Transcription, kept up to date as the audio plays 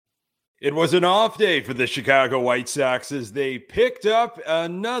It was an off day for the Chicago White Sox as they picked up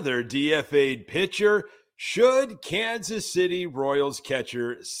another DFA'd pitcher. Should Kansas City Royals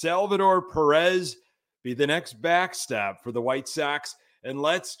catcher Salvador Perez be the next backstop for the White Sox? And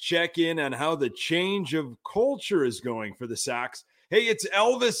let's check in on how the change of culture is going for the Sox. Hey, it's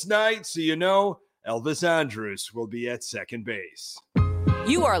Elvis night, so you know Elvis Andrus will be at second base.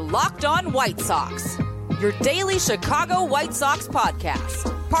 You are Locked On White Sox, your daily Chicago White Sox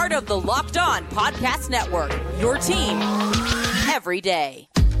podcast. Part of the Locked On Podcast Network, your team every day.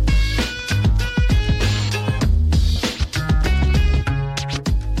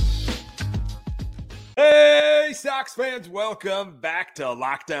 Hey, Sox fans, welcome back to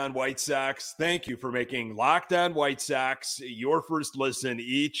Locked On White Sox. Thank you for making Locked On White Sox your first listen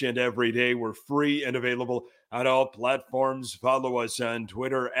each and every day. We're free and available on all platforms. Follow us on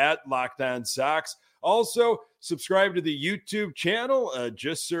Twitter at Locked On Sox. Also, subscribe to the YouTube channel.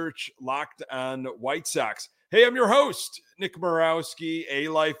 Just search Locked On White Sox. Hey, I'm your host, Nick Morawski, a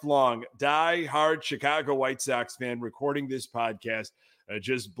lifelong die-hard Chicago White Sox fan, recording this podcast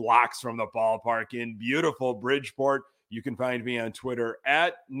just blocks from the ballpark in beautiful Bridgeport. You can find me on Twitter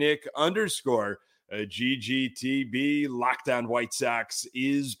at Nick_GGTB. Locked On White Sox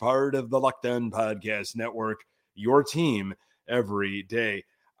is part of the Locked On Podcast Network, your team every day.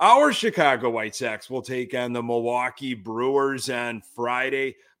 Our Chicago White Sox will take on the Milwaukee Brewers on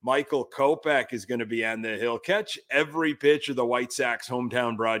Friday. Michael Kopech is going to be on the hill. Catch every pitch of the White Sox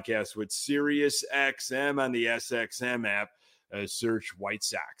hometown broadcast with Sirius XM on the SXM app. Search White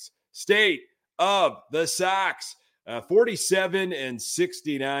Sox. State of the Sox,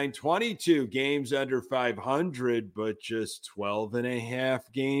 47-69, 22 games under 500, but just 12 and a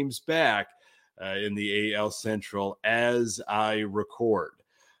half games back in the AL Central as I record.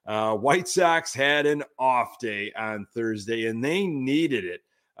 White Sox had an off day on Thursday, and they needed it.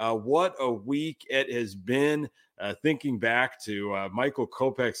 What a week it has been. Thinking back to Michael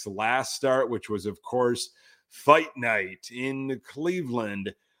Kopech's last start, which was, of course, Fight Night in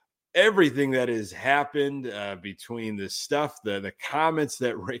Cleveland. Everything that has happened between the stuff, the comments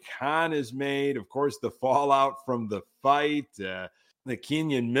that Rick Hahn has made, of course, the fallout from the fight, the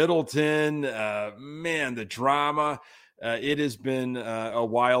Kenyon Middleton, the drama. It has been a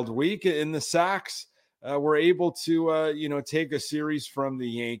wild week, and the Sox were able to, take a series from the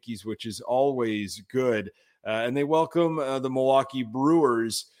Yankees, which is always good. And they welcome the Milwaukee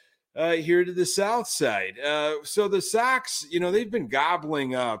Brewers here to the South Side. So the Sox, they've been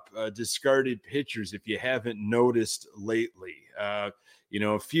gobbling up discarded pitchers, if you haven't noticed lately. A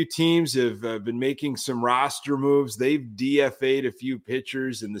few teams have been making some roster moves. They've DFA'd a few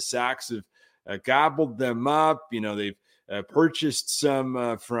pitchers, and the Sox have gobbled them up. They've purchased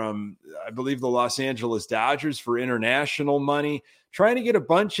some from, I believe, the Los Angeles Dodgers for international money, trying to get a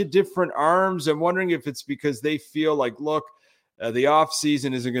bunch of different arms. I'm wondering if it's because they feel like, look, the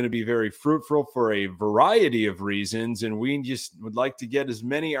offseason isn't going to be very fruitful for a variety of reasons, and we just would like to get as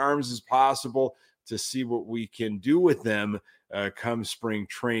many arms as possible to see what we can do with them come spring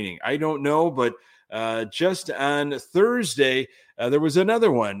training. I don't know, but just on Thursday, there was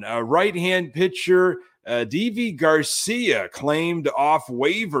another one. Right-hand pitcher D.V. Garcia claimed off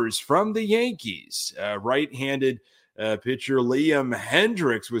waivers from the Yankees. Right-handed pitcher Liam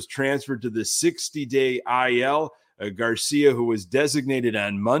Hendriks was transferred to the 60-day IL. Garcia, who was designated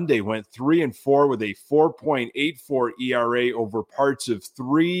on Monday, went 3-4 with a 4.84 ERA over parts of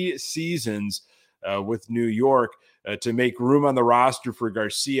 3 seasons with New York. To make room on the roster for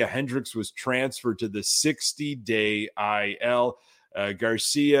Garcia, Hendriks was transferred to the 60-day IL.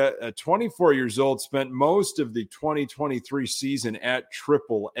 Garcia, 24 years old, spent most of the 2023 season at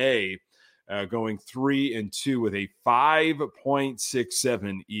AAA, going 3-2 with a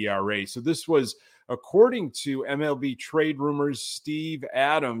 5.67 ERA. So this was, according to MLB Trade Rumors, Steve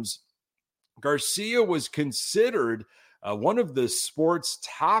Adams, Garcia was considered one of the sport's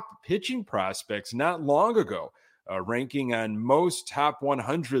top pitching prospects not long ago, ranking on most top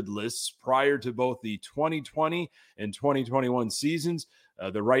 100 lists prior to both the 2020 and 2021 seasons.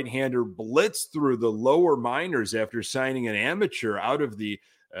 The right-hander blitzed through the lower minors after signing an amateur out of the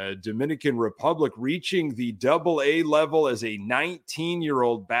Dominican Republic, reaching the AA level as a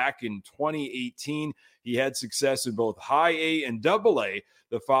 19-year-old back in 2018. He had success in both high A and AA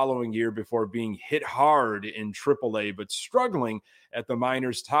the following year before being hit hard in AAA, but struggling at the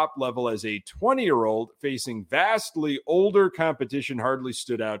minors' top level as a 20-year-old, facing vastly older competition. Hardly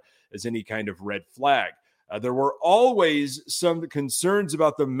stood out as any kind of red flag. There were always some concerns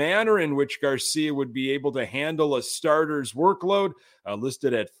about the manner in which Garcia would be able to handle a starter's workload.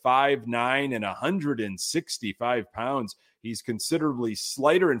 Listed at 5'9" and 165 pounds, he's considerably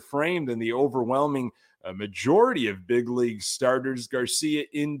slighter in frame than the overwhelming majority of big league starters. Garcia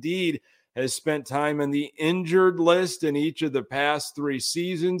indeed has spent time on the injured list in each of the past 3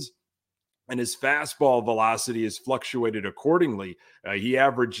 seasons, and his fastball velocity has fluctuated accordingly. He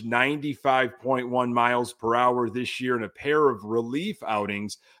averaged 95.1 miles per hour this year in a pair of relief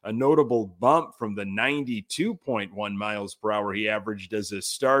outings, a notable bump from the 92.1 miles per hour he averaged as a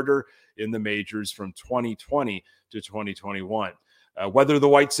starter in the majors from 2020 to 2021. Whether the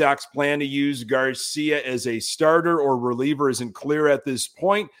White Sox plan to use Garcia as a starter or reliever isn't clear at this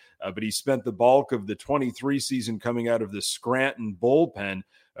point, but he spent the bulk of the 23 season coming out of the Scranton bullpen.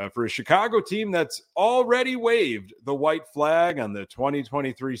 For a Chicago team that's already waved the white flag on the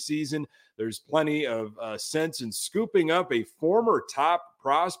 2023 season, there's plenty of sense in scooping up a former top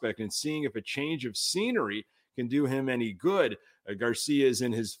prospect and seeing if a change of scenery can do him any good. Garcia is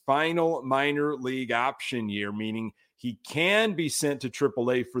in his final minor league option year, meaning he can be sent to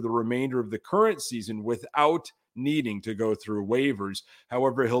AAA for the remainder of the current season without needing to go through waivers.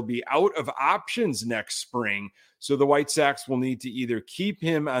 However, he'll be out of options next spring, so the White Sox will need to either keep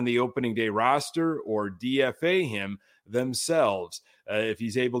him on the opening day roster or DFA him themselves if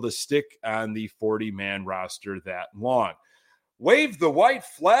he's able to stick on the 40-man roster that long. Wave the white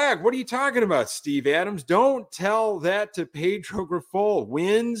flag. What are you talking about, Steve Adams? Don't tell that to Pedro Grifol.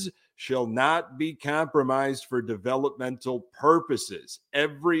 Wins shall not be compromised for developmental purposes.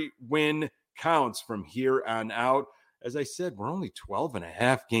 Every win counts from here on out. As I said, we're only 12 and a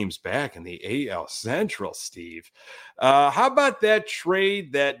half games back in the AL Central, Steve. How about that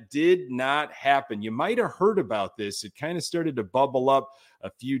trade that did not happen? You might have heard about this. It kind of started to bubble up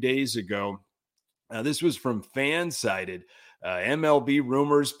a few days ago. This was from Fansided. MLB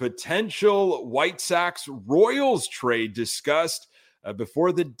rumors, potential White Sox Royals trade discussed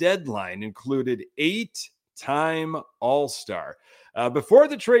before the deadline included 8-time All-Star. Before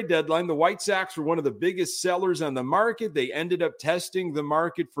the trade deadline, the White Sox were one of the biggest sellers on the market. They ended up testing the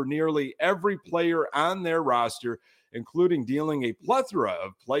market for nearly every player on their roster, including dealing a plethora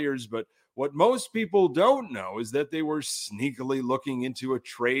of players. But what most people don't know is that they were sneakily looking into a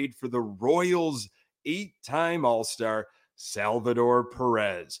trade for the Royals' 8-time All-Star, Salvador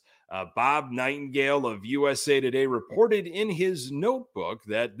Perez. Bob Nightingale of USA Today reported in his notebook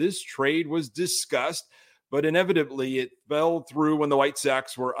that this trade was discussed, but inevitably it fell through when the White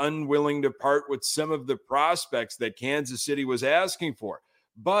Sox were unwilling to part with some of the prospects that Kansas City was asking for.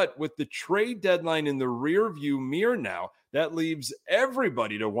 But with the trade deadline in the rearview mirror now, that leaves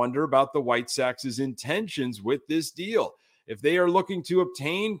everybody to wonder about the White Sox's intentions with this deal. If they are looking to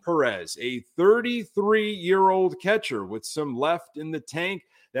obtain Perez, a 33-year-old catcher with some left in the tank,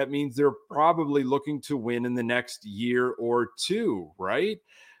 that means they're probably looking to win in the next year or two, right?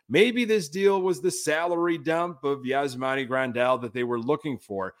 Maybe this deal was the salary dump of Yasmani Grandal that they were looking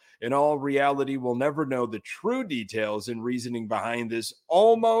for. In all reality, we'll never know the true details and reasoning behind this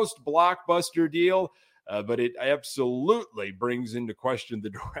almost blockbuster deal, but it absolutely brings into question the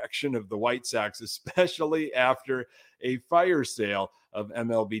direction of the White Sox, especially after a fire sale of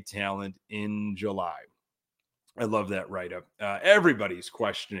MLB talent in July. I love that write-up. Everybody's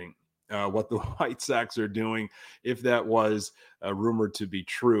questioning what the White Sox are doing, if that was rumored to be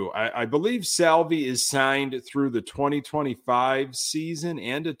true. I believe Salvi is signed through the 2025 season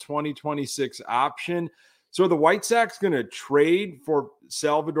and a 2026 option. So are the White Sox going to trade for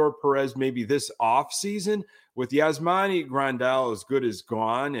Salvador Perez maybe this offseason? With Yasmani Grandal as good as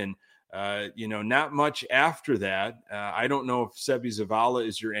gone and not much after that. I don't know if Sebi Zavala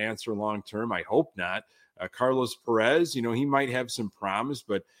is your answer long-term. I hope not. Carlos Perez, he might have some promise,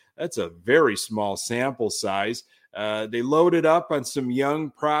 but that's a very small sample size. They loaded up on some young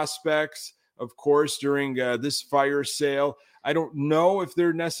prospects, of course, during this fire sale. I don't know if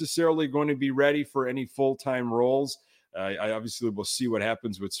they're necessarily going to be ready for any full-time roles. I obviously will see what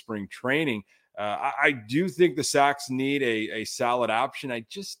happens with spring training. I do think the Sox need a solid option. I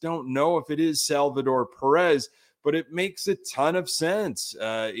just don't know if it is Salvador Perez, but it makes a ton of sense.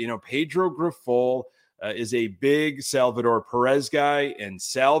 Pedro Grifol is a big Salvador Perez guy, and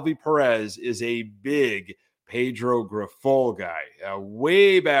Salvi Perez is a big Pedro Grifol guy.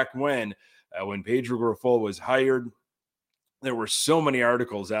 Way back when Pedro Grifol was hired, there were so many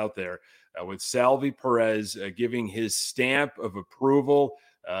articles out there with Salvi Perez giving his stamp of approval,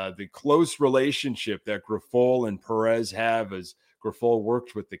 the close relationship that Grifol and Perez have as Grifol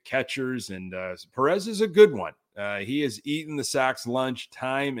worked with the catchers, and Perez is a good one. He has eaten the Sox lunch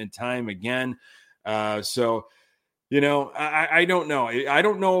time and time again. I don't know. I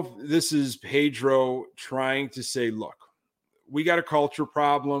don't know if this is Pedro trying to say, look, we got a culture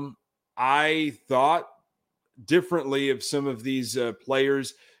problem. I thought differently of some of these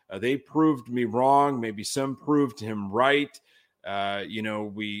players. They proved me wrong. Maybe some proved him right.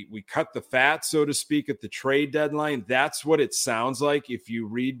 We cut the fat, so to speak, at the trade deadline. That's what it sounds like if you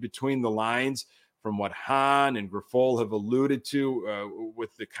read between the lines from what Hahn and Grifol have alluded to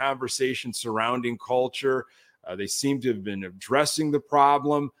with the conversation surrounding culture. They seem to have been addressing the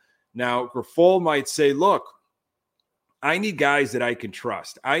problem. Now, Grifol might say, look, I need guys that I can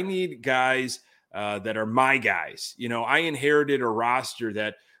trust. I need guys that are my guys. I inherited a roster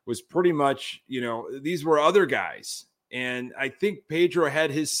that was pretty much, these were other guys. And I think Pedro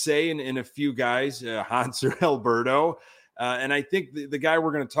had his say in a few guys, Hans or Alberto. And I think the guy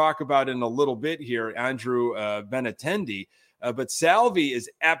we're going to talk about in a little bit here, Andrew Benintendi. But Salvi is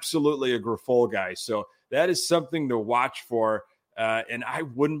absolutely a Grifol guy. So that is something to watch for. And I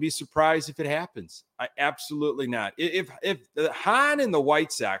wouldn't be surprised if it happens. I absolutely not. If Hahn and the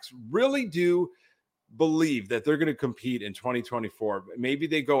White Sox really do believe that they're going to compete in 2024, maybe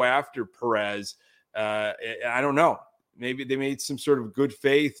they go after Perez. I don't know. Maybe they made some sort of good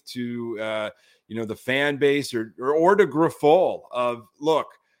faith to, the fan base or to Grifol of, look,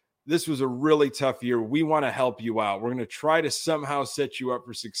 this was a really tough year. We want to help you out. We're going to try to somehow set you up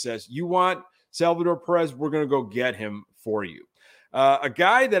for success. You want Salvador Perez? We're going to go get him for you. A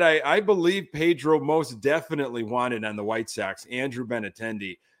guy that I believe Pedro most definitely wanted on the White Sox, Andrew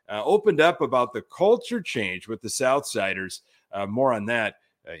Benintendi, opened up about the culture change with the Southsiders. More on that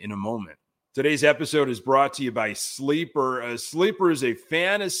in a moment. Today's episode is brought to you by Sleeper. Sleeper is a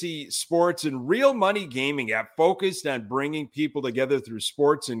fantasy, sports, and real money gaming app focused on bringing people together through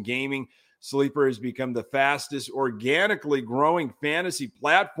sports and gaming. Sleeper has become the fastest organically growing fantasy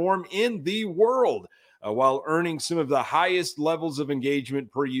platform in the world, while earning some of the highest levels of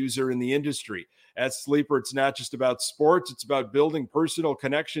engagement per user in the industry. At Sleeper, it's not just about sports, it's about building personal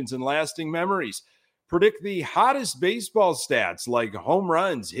connections and lasting memories. Predict the hottest baseball stats like home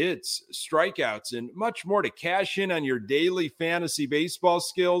runs, hits, strikeouts, and much more to cash in on your daily fantasy baseball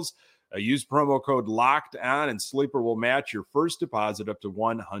skills. Use promo code LOCKEDON and Sleeper will match your first deposit up to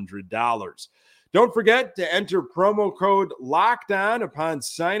 $100. Don't forget to enter promo code LOCKEDON upon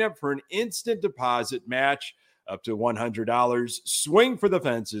sign up for an instant deposit match up to $100. Swing for the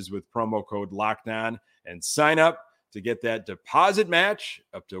fences with promo code LOCKEDON and sign up to get that deposit match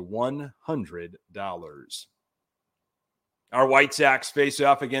up to $100. Our White Sox face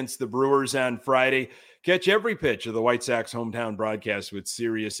off against the Brewers on Friday. Catch every pitch of the White Sox hometown broadcast with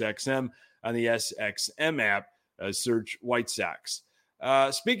SiriusXM on the SXM app. Search White Sox.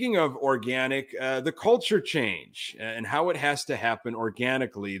 Speaking of organic, the culture change and how it has to happen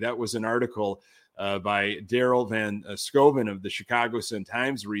organically. That was an article by Daryl Van Scoven of the Chicago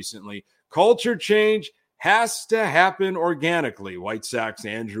Sun-Times recently. Culture change has to happen organically. White Sox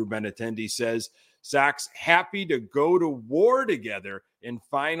Andrew Benintendi says Sox happy to go to war together in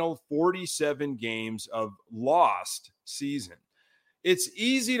final 47 games of lost season. It's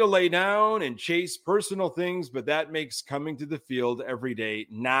easy to lay down and chase personal things, but that makes coming to the field every day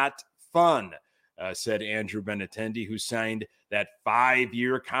not fun, said Andrew Benintendi, who signed that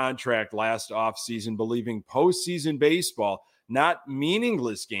 5-year contract last offseason, believing postseason baseball, not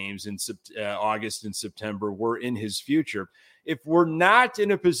meaningless games in August and September, were in his future. If we're not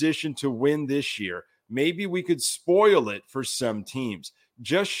in a position to win this year, maybe we could spoil it for some teams,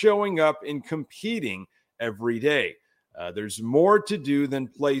 just showing up and competing every day. There's more to do than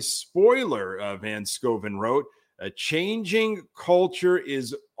play spoiler, Van Scoven wrote. Changing culture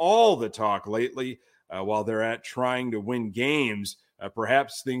is all the talk lately. While they're at trying to win games,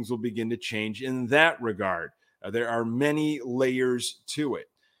 perhaps things will begin to change in that regard. There are many layers to it.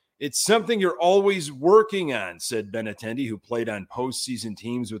 It's something you're always working on, said Benintendi, who played on postseason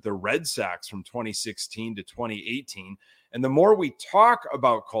teams with the Red Sox from 2016 to 2018. And the more we talk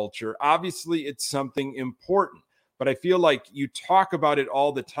about culture, obviously it's something important. But I feel like you talk about it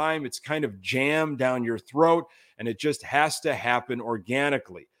all the time. It's kind of jammed down your throat, and it just has to happen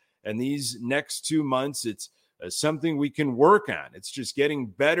organically. And these next 2 months, it's something we can work on. It's just getting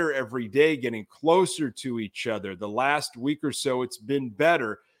better every day, getting closer to each other. The last week or so, it's been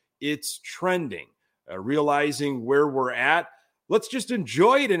better. It's trending. Realizing where we're at, let's just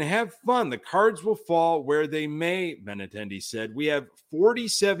enjoy it and have fun. The cards will fall where they may, Benintendi said. We have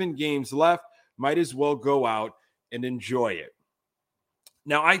 47 games left. Might as well go out and enjoy it.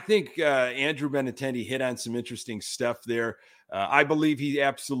 Now, I think Andrew Benintendi hit on some interesting stuff there. I believe he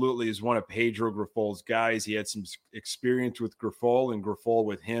absolutely is one of Pedro Grifol's guys. He had some experience with Grifol and Grifol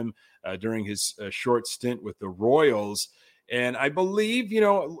with him during his short stint with the Royals. And I believe,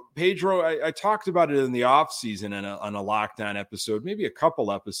 Pedro, I talked about it in the offseason on a Lockdown episode, maybe a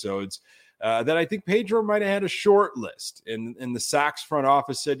couple episodes. that I think Pedro might have had a short list. And the Sox front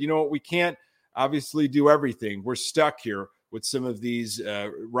office said, you know what, we can't obviously do everything. We're stuck here with some of these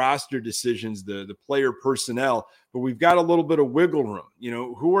roster decisions, the player personnel, but we've got a little bit of wiggle room. You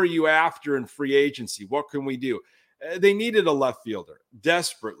know, who are you after in free agency? What can we do? They needed a left fielder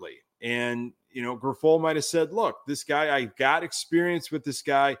desperately. And, you know, Grifol might have said, look, this guy, I got experience with this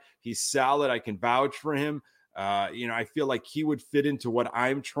guy. He's solid. I can vouch for him. You know, I feel like he would fit into what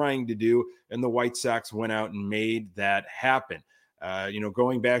I'm trying to do. And the White Sox went out and made that happen. You know,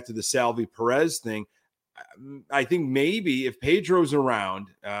 going back to the Salvi Perez thing, I think maybe if Pedro's around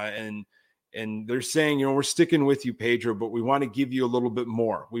and they're saying, you know, we're sticking with you, Pedro, but we want to give you a little bit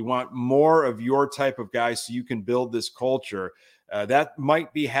more. We want more of your type of guy so you can build this culture. That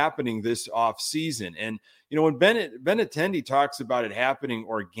might be happening this off season. And, you know, when Benintendi talks about it happening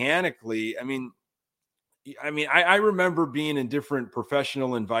organically, I mean, I remember being in different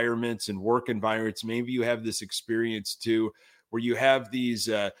professional environments and work environments. Maybe you have this experience too, where you have these,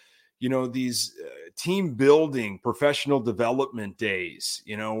 these team building professional development days,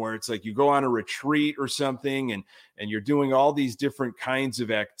 you know, where it's like you go on a retreat or something and you're doing all these different kinds of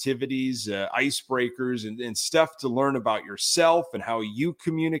activities, icebreakers and stuff to learn about yourself and how you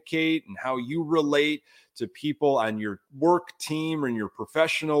communicate and how you relate to people on your work team or in your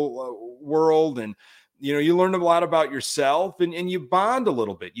professional world. And, you know, you learn a lot about yourself and you bond a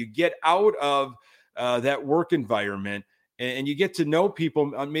little bit. You get out of that work environment and you get to know people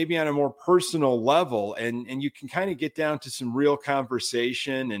maybe on a more personal level, and you can kind of get down to some real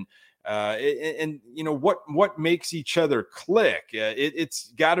conversation and you know what makes each other click.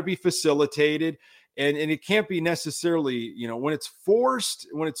 It's got to be facilitated, and it can't be necessarily, you know, when it's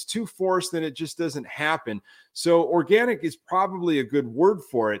too forced, then it just doesn't happen. So organic is probably a good word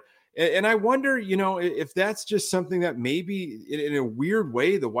for it. And I wonder, you know, if that's just something that maybe in a weird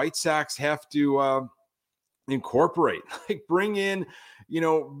way the White Sox have to incorporate, like bring in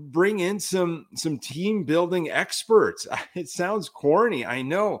some team building experts. It sounds corny, I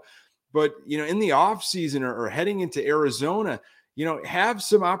know, but, you know, in the off season or heading into Arizona, you know, have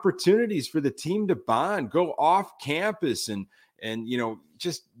some opportunities for the team to bond, go off campus and, you know,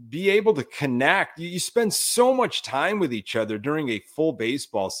 just be able to connect. You spend so much time with each other during a full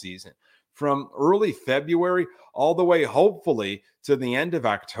baseball season, from early February all the way, hopefully, to the end of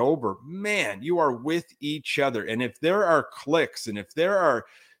October. Man, you are with each other. And if there are cliques and if there are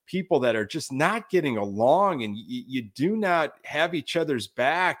people that are just not getting along and you do not have each other's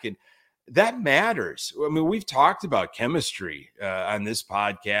back, and that matters. I mean, we've talked about chemistry on this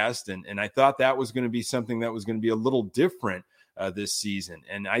podcast, and I thought that was going to be something that was going to be a little different this season.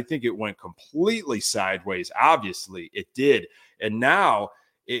 And I think it went completely sideways. Obviously, it did. And now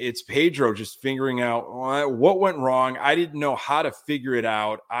it's Pedro just figuring out what went wrong. I didn't know how to figure it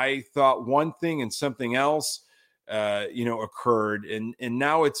out. I thought one thing and something else, occurred. And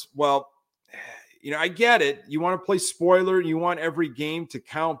now it's, well, you know, I get it. You want to play spoiler. You want every game to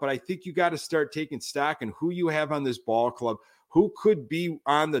count. But I think you got to start taking stock in who you have on this ball club, who could be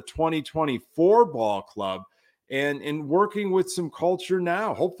on the 2024 ball club, and working with some culture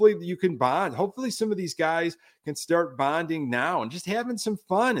now. Hopefully you can bond. Hopefully some of these guys can start bonding now and just having some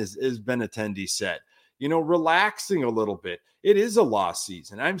fun, as Benintendi said, you know, relaxing a little bit. It is a lost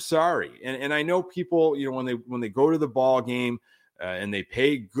season. I'm sorry. And I know people, you know, when they go to the ball game and they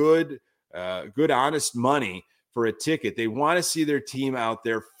pay good, honest money for a ticket, they want to see their team out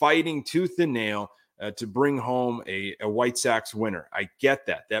there fighting tooth and nail to bring home a White Sox winner. I get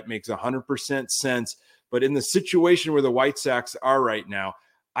that. That makes 100% sense. But in the situation where the White Sox are right now,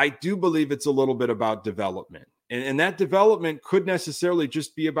 I do believe it's a little bit about development. And that development could necessarily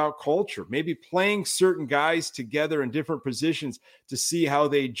just be about culture, maybe playing certain guys together in different positions to see how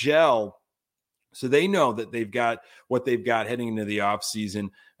they gel, so they know that they've got what they've got heading into the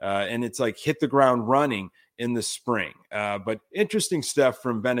offseason. And it's like hit the ground running in the spring. But interesting stuff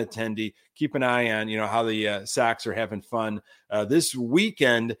from Benintendi. Keep an eye on, you know, how the Sox are having fun this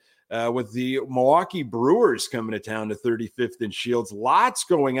weekend. With the Milwaukee Brewers coming to town to 35th and Shields. Lots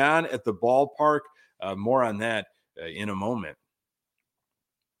going on at the ballpark. More on that in a moment.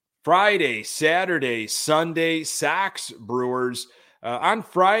 Friday, Saturday, Sunday, Sox Brewers. On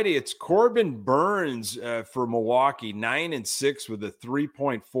Friday, it's Corbin Burns for Milwaukee, 9-6 with a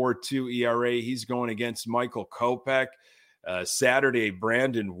 3.42 ERA. He's going against Michael Kopech. Saturday,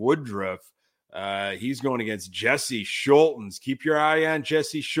 Brandon Woodruff. He's going against Jesse Schultens. Keep your eye on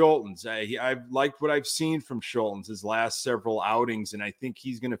Jesse Schultens. I've liked what I've seen from Schultens his last several outings, and I think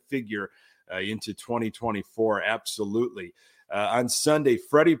he's going to figure into 2024. Absolutely. On Sunday,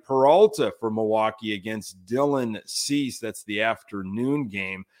 Freddie Peralta for Milwaukee against Dylan Cease. That's the afternoon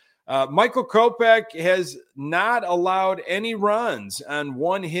game. Michael Kopech has not allowed any runs on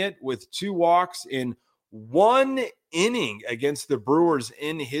one hit with 2 walks in 1 inning against the Brewers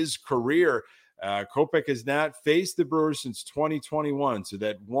in his career. Kopech has not faced the Brewers since 2021. So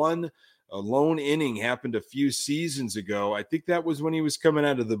that one lone inning happened a few seasons ago. I think that was when he was coming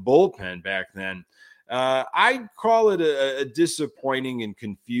out of the bullpen back then. I'd call it a disappointing and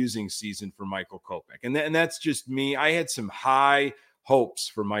confusing season for Michael Kopech. And that's just me. I had some high hopes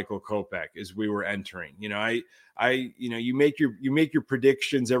for Michael Kopech as we were entering. You make your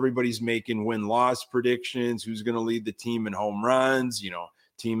predictions. Everybody's making win-loss predictions. Who's going to lead the team in home runs?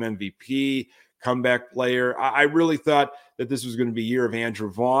 Team MVP, comeback player. I really thought that this was going to be a year of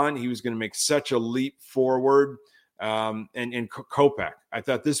Andrew Vaughn. He was going to make such a leap forward. And Kopech, I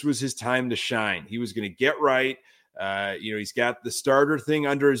thought this was his time to shine. He was going to get right. He's got the starter thing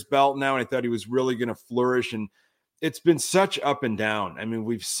under his belt now, and I thought he was really going to flourish. And it's been such up and down. I mean,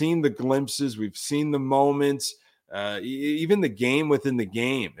 we've seen the glimpses, we've seen the moments, even the game within the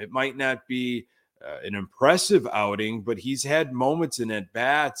game. It might not be an impressive outing, but he's had moments in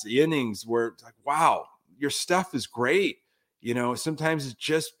at-bats, innings where it's like, wow, your stuff is great. Sometimes it's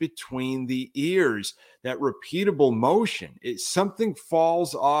just between the ears, that repeatable motion. Something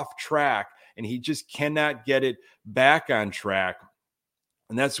falls off track, and he just cannot get it back on track.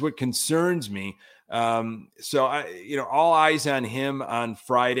 And that's what concerns me. So all eyes on him on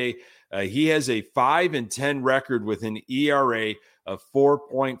Friday. He has a 5-10 record with an ERA of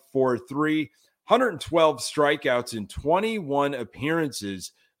 4.43, 112 strikeouts in 21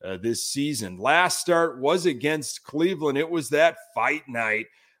 appearances this season. Last start was against Cleveland. It was that fight night.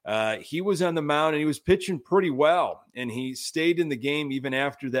 He was on the mound and he was pitching pretty well, and he stayed in the game even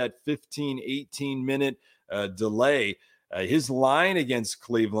after that 18 minute delay. His line against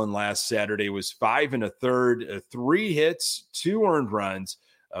Cleveland last Saturday was 5 1/3, 3 hits, 2 earned runs,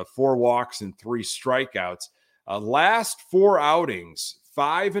 4 walks, and 3 strikeouts. Last 4 outings,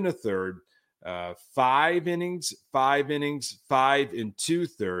 5 1/3, 5 innings, 5 innings, 5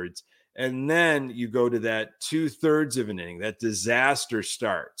 2/3. And then you go to that 2/3 of an inning, that disaster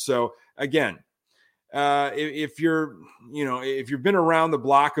start. So again, if you've been around the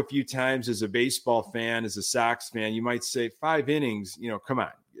block a few times as a baseball fan, as a Sox fan, you might say 5 innings, come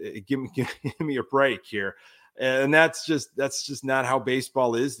on, give me a break here. And that's just not how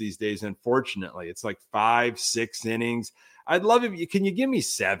baseball is these days. Unfortunately, it's like 5, 6 innings. I'd love it. Can you give me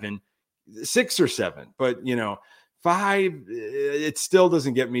 7, 6 or 7? But 5, it still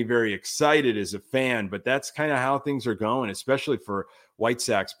doesn't get me very excited as a fan, but that's kind of how things are going, especially for White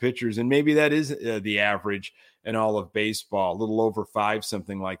Sox pitchers. And maybe that is the average in all of baseball, a little over 5,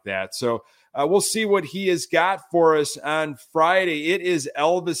 something like that. So we'll see what he has got for us on Friday. It is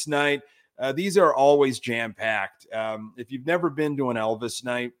Elvis night. These are always jam-packed. If you've never been to an Elvis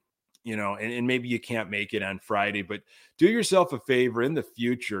night, and maybe you can't make it on Friday, but do yourself a favor in the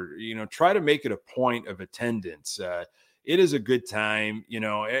future, try to make it a point of attendance. It is a good time.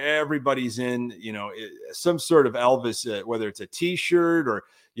 Everybody's in, some sort of Elvis, whether it's a t-shirt or,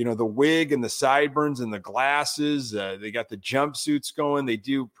 the wig and the sideburns and the glasses. They got the jumpsuits going. They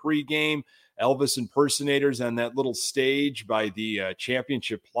do pregame Elvis impersonators on that little stage by the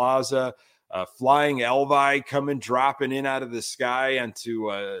Championship Plaza. Flying Elvi coming, dropping in out of the sky into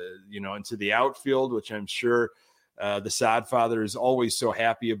the outfield, which I'm sure the Sodfather is always so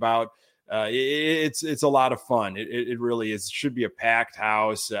happy about. It's a lot of fun. It really is. It should be a packed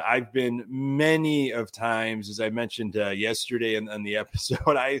house. I've been many of times, as I mentioned yesterday on the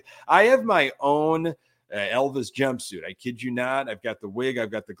episode. I have my own Elvis jumpsuit. I kid you not. I've got the wig,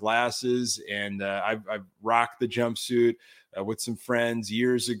 I've got the glasses, and I've rocked the jumpsuit with some friends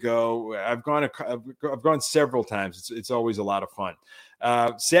years ago. I've gone several times. It's always a lot of fun.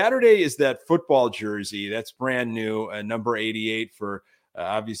 Saturday is that football jersey. That's brand new, number 88 for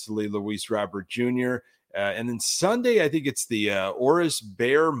obviously Luis Robert Jr. And then Sunday, I think it's the Oris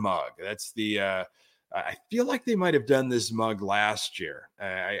Bear mug. That's the I feel like they might have done this mug last year.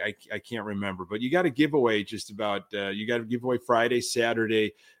 I can't remember, but you got a giveaway just about. You got a giveaway Friday,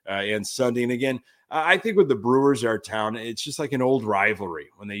 Saturday, and Sunday. And again, I think with the Brewers, our town, it's just like an old rivalry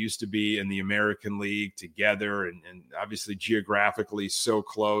when they used to be in the American League together, and obviously geographically so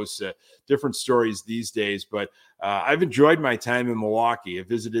close. Different stories these days, but I've enjoyed my time in Milwaukee. I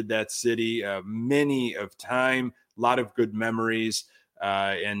visited that city many of time. A lot of good memories.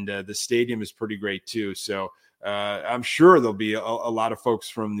 And the stadium is pretty great too. So I'm sure there'll be a lot of folks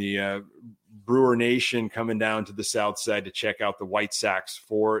from the Brewer Nation coming down to the South Side to check out the White Sox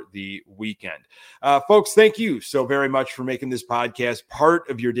for the weekend. Folks, thank you so very much for making this podcast part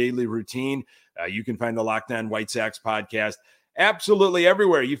of your daily routine. You can find the Locked On White Sox podcast absolutely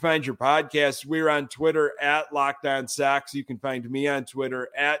everywhere you find your podcasts. We're on Twitter at Locked On Sox. You can find me on Twitter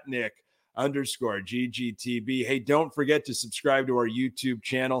at Nick_GGTB. Hey, don't forget to subscribe to our YouTube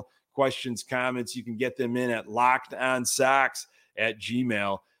channel. Questions, comments, you can get them in at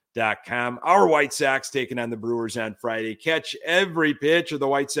lockedonsox@gmail.com. Our White Sox taking on the Brewers on Friday. Catch every pitch of the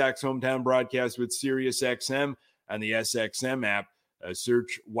White Sox hometown broadcast with SiriusXM on the SXM app.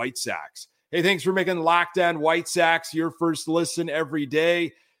 Search White Sox. Hey, thanks for making Locked On White Sox your first listen every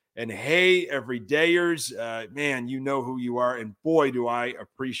day. And hey, everydayers, man, you know who you are. And boy, do I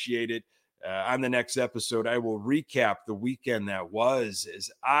appreciate it. On the next episode, I will recap the weekend that was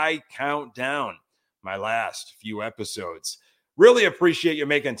as I count down my last few episodes. Really appreciate you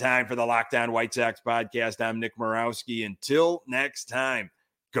making time for the Locked On White Sox podcast. I'm Nick Morawski. Until next time,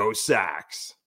 go Sox.